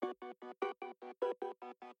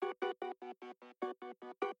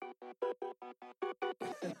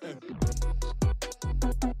Good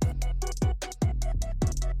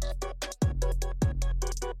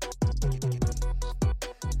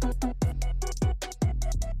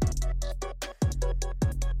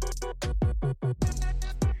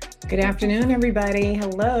afternoon, everybody.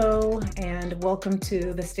 Hello, and welcome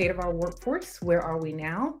to the State of Our Workforce. Where are we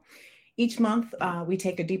now? Each month, we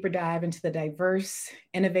take a deeper dive into the diverse,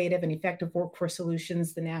 innovative, and effective workforce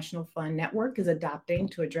solutions the National Fund Network is adopting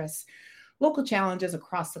to address local challenges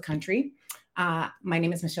across the country. My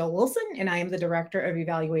name is Michelle Wilson, and I am the Director of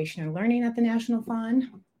Evaluation and Learning at the National Fund.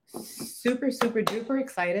 Super duper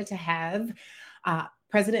excited to have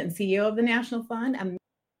President and CEO of the National Fund,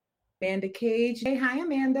 Amanda Cage. Hey, hi,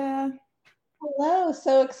 Amanda. Hello,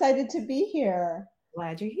 so excited to be here.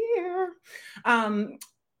 Glad you're here.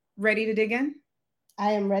 Ready to dig in?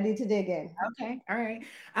 I am ready to dig in. Okay, all right.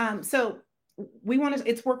 So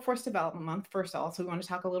it's Workforce Development Month, first of all, so we want to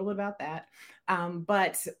talk a little bit about that.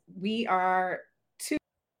 But we are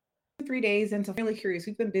 2-3 days into, I'm really curious.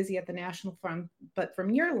 We've been busy at the National Fund, but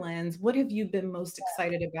from your lens, what have you been most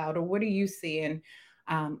excited about, or what are you seeing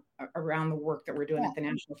around the work that we're doing at the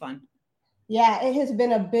National Fund? Yeah, it has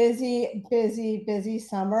been a busy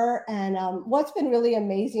summer. And what's been really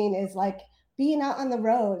amazing is like being out on the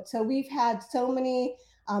road. So we've had so many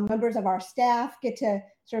members of our staff get to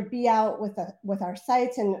sort of be out with our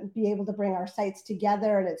sites and be able to bring our sites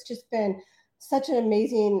together. And it's just been such an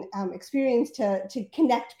amazing experience to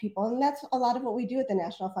connect people. And that's a lot of what we do at the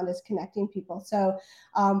National Fund, is connecting people. So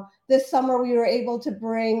this summer we were able to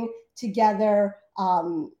bring together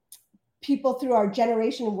people through our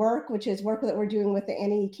generation work, which is work that we're doing with the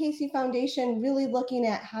Annie E. Casey Foundation, really looking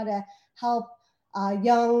at how to help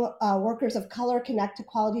young workers of color connect to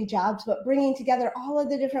quality jobs, but bringing together all of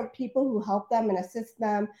the different people who help them and assist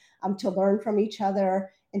them to learn from each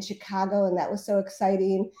other in Chicago. And that was so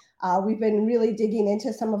exciting. We've been really digging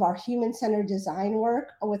into some of our human-centered design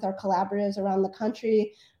work with our collaboratives around the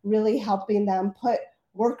country, really helping them put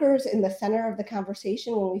workers in the center of the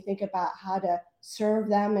conversation when we think about how to serve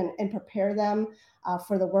them and prepare them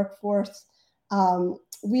for the workforce.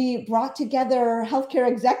 We brought together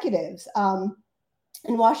healthcare executives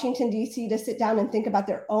in Washington, D.C. to sit down and think about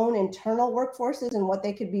their own internal workforces and what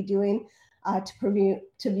they could be doing to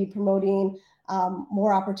be promoting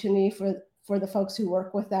more opportunity for the folks who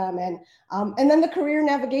work with them. And then the career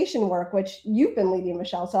navigation work, which you've been leading,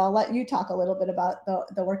 Michelle. So I'll let you talk a little bit about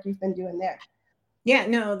the work you've been doing there. Yeah,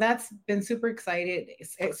 no, that's been super exciting.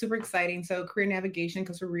 So career navigation,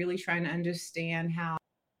 because we're really trying to understand how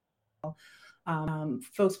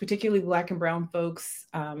folks, particularly Black and Brown folks,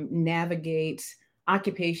 navigate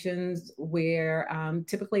occupations where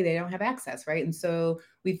typically they don't have access, right? And so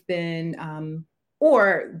we've been,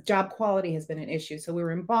 or job quality has been an issue. So we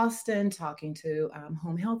were in Boston talking to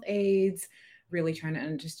home health aides, really trying to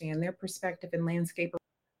understand their perspective and landscape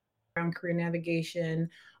around career navigation.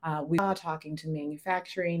 We are talking to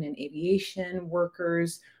manufacturing and aviation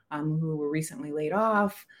workers who were recently laid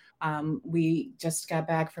off. We just got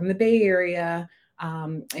back from the Bay Area,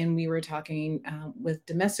 and we were talking with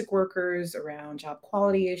domestic workers around job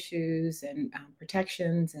quality issues and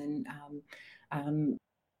protections and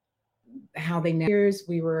how they navigate.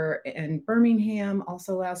 We were in Birmingham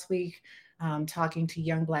also last week, talking to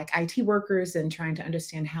young Black IT workers and trying to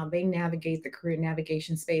understand how they navigate the career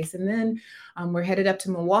navigation space. And then we're headed up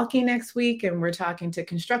to Milwaukee next week, and we're talking to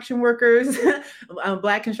construction workers,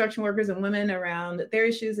 Black construction workers and women around their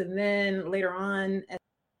issues. And then later on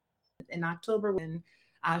in October, in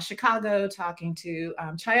Chicago, talking to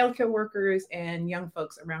childcare workers and young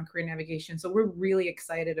folks around career navigation. So we're really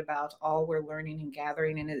excited about all we're learning and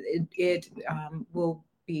gathering, and it will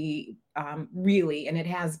be really, and it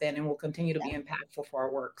has been and will continue to be impactful for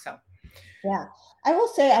our work. So yeah, I will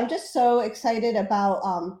say I'm just so excited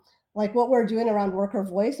about like what we're doing around worker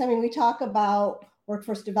voice. I mean, we talk about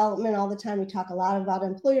workforce development all the time. We talk a lot about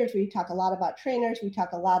employers. We talk a lot about trainers. We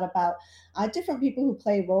talk a lot about different people who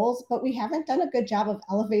play roles, but we haven't done a good job of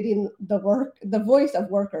elevating the voice of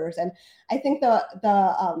workers. And I think what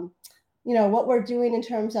we're doing in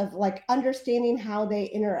terms of like understanding how they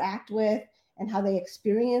interact with and how they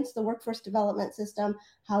experience the workforce development system,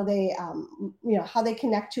 how they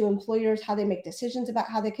connect to employers, how they make decisions about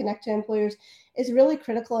how they connect to employers, is really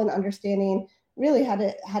critical in understanding really how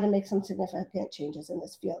to make some significant changes in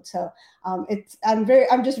this field. So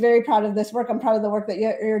I'm just very proud of this work. I'm proud of the work that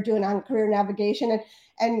you're doing on career navigation.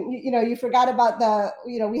 And you forgot about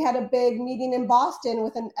we had a big meeting in Boston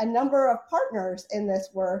with a number of partners in this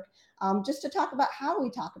work, just to talk about how we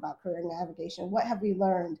talk about career navigation. What have we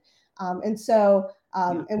learned?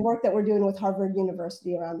 And work that we're doing with Harvard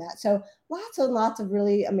University around that. So lots and lots of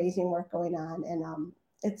really amazing work going on. And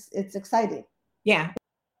it's exciting. Yeah,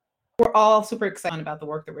 we're all super excited about the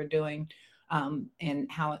work that we're doing, and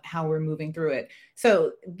how we're moving through it.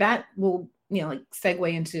 So that will, like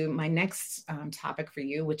segue into my next topic for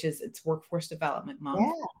you, which is it's Workforce Development Month.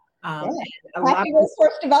 Yeah. And a lot Happy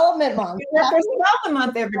Workforce Development Month. Workforce Development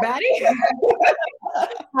Month, everybody.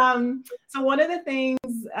 So one of the things,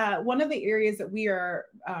 one of the areas that we are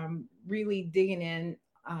really digging in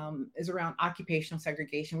is around occupational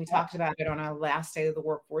segregation. We talked about it on our last State of the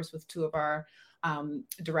Workforce with two of our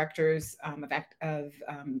directors of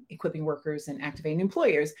equipping workers and activating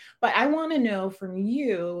employers. But I want to know from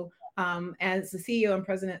you, as the CEO and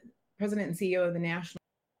president and CEO of the National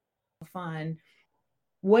Fund,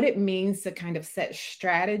 what it means to kind of set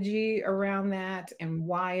strategy around that and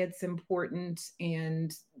why it's important,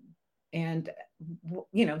 and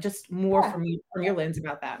just more from your lens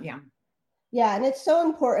about that. Yeah, and it's so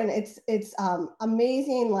important. It's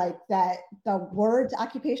amazing, like that the words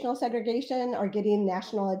occupational segregation are getting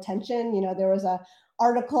national attention. There was a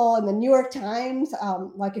article in the New York Times.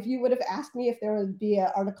 Like if you would have asked me if there would be an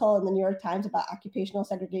article in the New York Times about occupational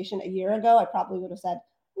segregation a year ago, I probably would have said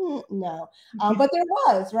no. But there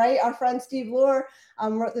was, right? Our friend Steve Lohr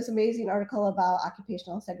wrote this amazing article about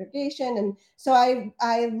occupational segregation, and so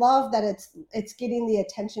I love that it's getting the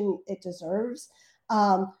attention it deserves.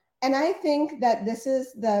 And I think that this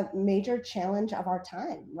is the major challenge of our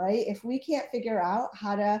time, right? If we can't figure out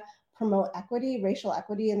how to promote equity, racial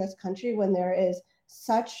equity in this country, when there is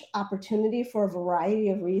such opportunity for a variety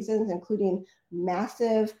of reasons, including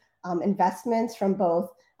massive investments from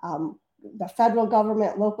both the federal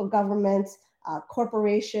government, local governments,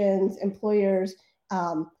 corporations, employers,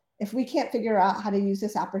 if we can't figure out how to use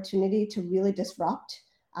this opportunity to really disrupt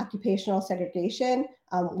occupational segregation,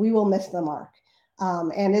 we will miss the mark.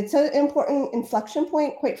 And it's an important inflection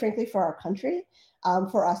point, quite frankly, for our country,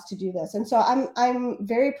 for us to do this. And so I'm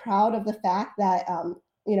very proud of the fact that,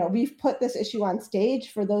 we've put this issue on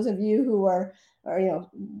stage. For those of you who were,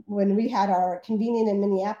 when we had our convening in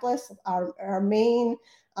Minneapolis, our main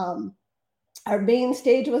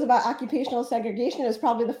stage was about occupational segregation. It was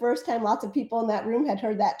probably the first time lots of people in that room had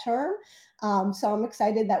heard that term. So I'm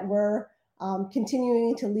excited that we're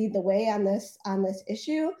continuing to lead the way on this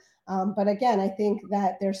issue. But again, I think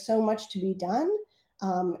that there's so much to be done.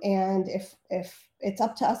 And if it's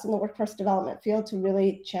up to us in the workforce development field to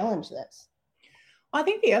really challenge this. Well, I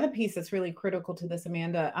think the other piece that's really critical to this,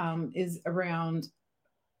 Amanda, is around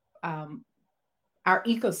our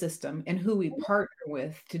ecosystem and who we partner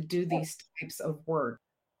with to do these types of work.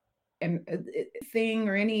 And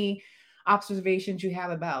any observations you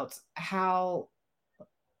have about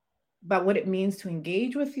what it means to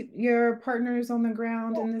engage with your partners on the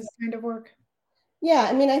ground in this kind of work? Yeah,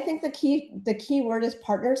 I mean, I think the key word is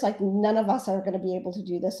partners. Like none of us are going to be able to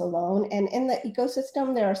do this alone. And in the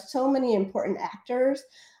ecosystem, there are so many important actors.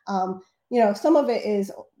 Some of it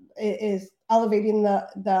is elevating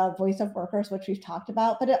the voice of workers, which we've talked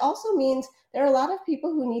about, but it also means there are a lot of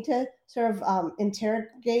people who need to sort of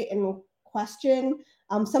interrogate and question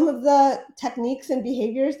some of the techniques and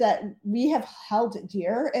behaviors that we have held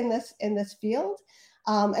dear in this field.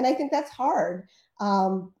 And I think that's hard.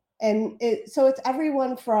 So it's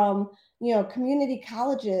everyone from, community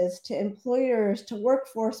colleges to employers to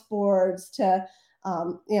workforce boards to,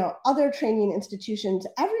 other training institutions.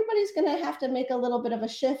 Everybody's going to have to make a little bit of a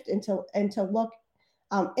shift and to look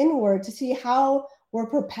inward to see how we're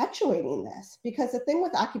perpetuating this. Because the thing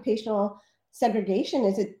with occupational segregation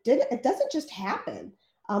is it doesn't just happen.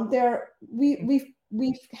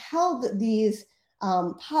 We've held these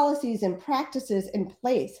policies and practices in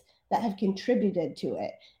place that have contributed to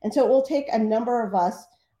it. And so it will take a number of us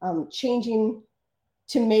changing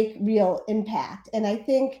to make real impact. And I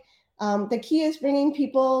think the key is bringing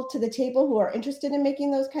people to the table who are interested in making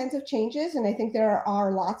those kinds of changes. And I think there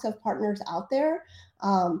are lots of partners out there.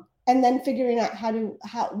 And then figuring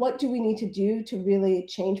out what do we need to do to really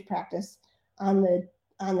change practice on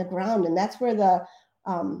the ground. And that's where the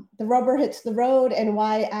rubber hits the road, and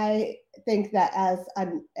why I think that as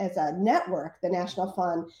a network, the National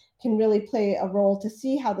Fund can really play a role to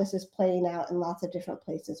see how this is playing out in lots of different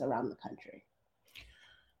places around the country.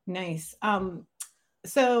 Nice.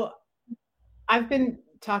 So I've been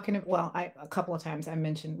talking, a couple of times I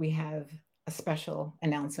mentioned we have a special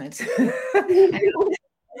announcement.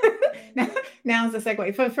 Now is the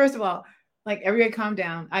segue. First of all, like everybody calm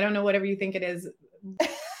down. I don't know whatever you think it is.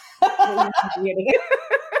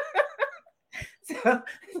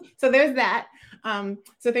 So there's that.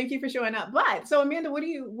 So thank you for showing up. But so Amanda, what do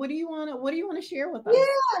you want to share with us?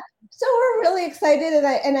 Yeah, so we're really excited,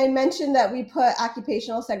 and I mentioned that we put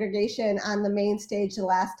occupational segregation on the main stage the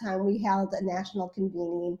last time we held a national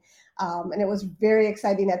convening. And it was very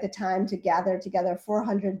exciting at the time to gather together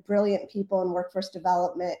 400 brilliant people in workforce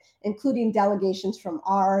development, including delegations from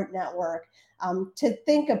our network, to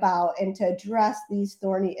think about and to address these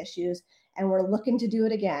thorny issues. And we're looking to do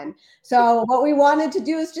it again. So what we wanted to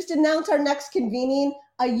do is just announce our next convening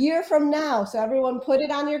a year from now. So everyone put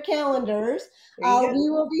it on your calendars. We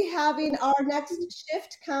will be having our next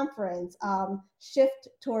Shift conference, Shift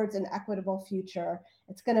Towards an Equitable Future.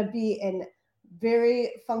 It's going to be in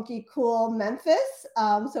very funky, cool Memphis.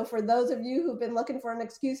 So for those of you who've been looking for an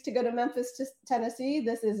excuse to go to Memphis, Tennessee,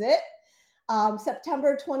 this is it.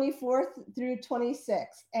 September 24th through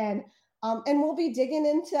 26th. And we'll be digging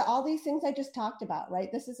into all these things I just talked about,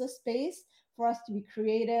 right? This is a space for us to be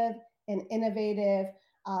creative and innovative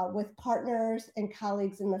with partners and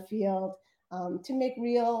colleagues in the field to make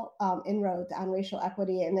real inroads on racial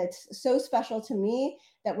equity. And it's so special to me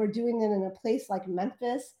that we're doing it in a place like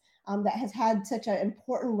Memphis that has had such an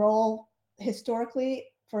important role historically,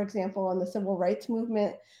 for example, in the civil rights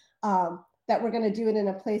movement, that we're going to do it in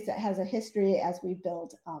a place that has a history as we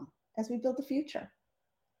build the future.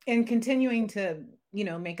 And continuing to,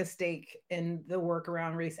 make a stake in the work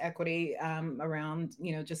around race equity, around,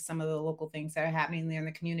 just some of the local things that are happening there in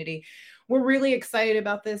the community. We're really excited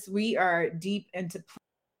about this. We are deep into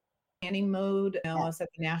planning mode. Us at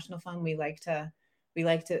the National Fund, we like to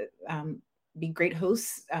be great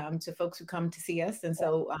hosts to folks who come to see us. And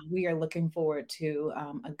so we are looking forward to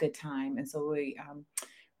a good time. And so we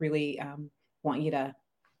really want you to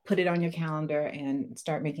put it on your calendar and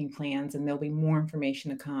start making plans. And there'll be more information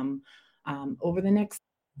to come over the next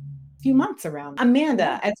few months around.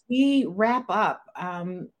 Amanda, as we wrap up,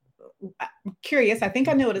 I'm curious, I think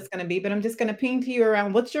I know what it's going to be, but I'm just going to ping to you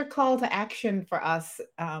around what's your call to action for us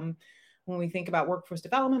when we think about workforce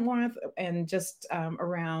development more and just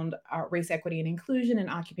around race equity and inclusion and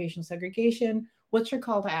occupational segregation. What's your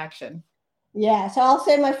call to action? Yeah, so I'll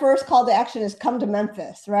say my first call to action is come to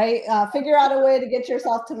Memphis, right? Figure out a way to get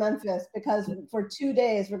yourself to Memphis, because for 2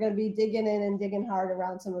 days, we're going to be digging in and digging hard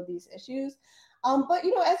around some of these issues. But,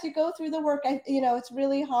 as you go through the work, it's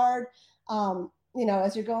really hard,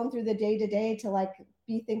 as you're going through the day-to-day to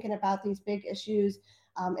be thinking about these big issues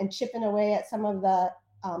and chipping away at some of the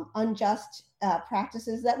unjust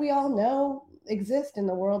practices that we all know exist in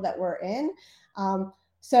the world that we're in. I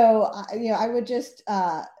would just...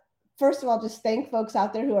 first of all, just thank folks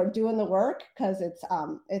out there who are doing the work, because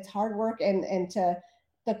it's hard work, and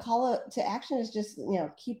the call to action is just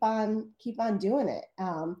keep on doing it,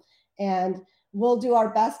 and we'll do our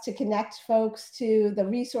best to connect folks to the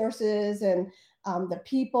resources and the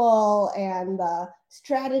people and the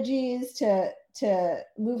strategies to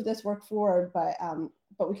move this work forward. But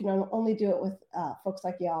we can only do it with folks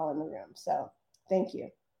like y'all in the room. So thank you.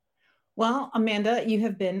 Well, Amanda, you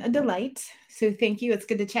have been a delight. So thank you. It's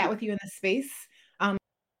good to chat with you in this space. And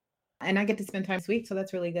I get to spend time this week, so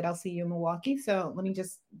that's really good. I'll see you in Milwaukee. So let me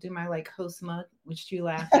just do my host mug, which you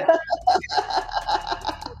laughed at.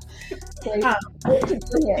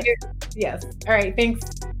 Yes. All right. Thanks.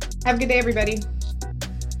 Have a good day, everybody.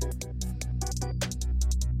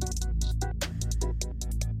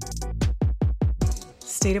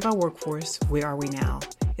 State of Our Workforce, Where Are We Now?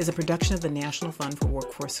 Is a production of the National Fund for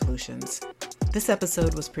Workforce Solutions. This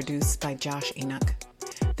episode was produced by Josh Enoch.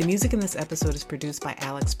 The music in this episode is produced by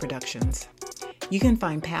Alex Productions. You can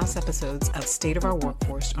find past episodes of State of Our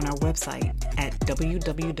Workforce on our website at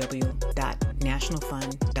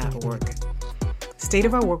www.nationalfund.org. State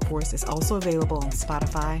of Our Workforce is also available on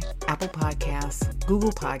Spotify, Apple Podcasts,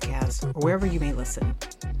 Google Podcasts, or wherever you may listen.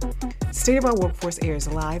 State of Our Workforce airs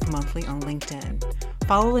live monthly on LinkedIn.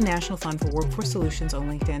 Follow the National Fund for Workforce Solutions on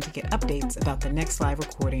LinkedIn to get updates about the next live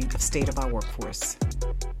recording of State of Our Workforce.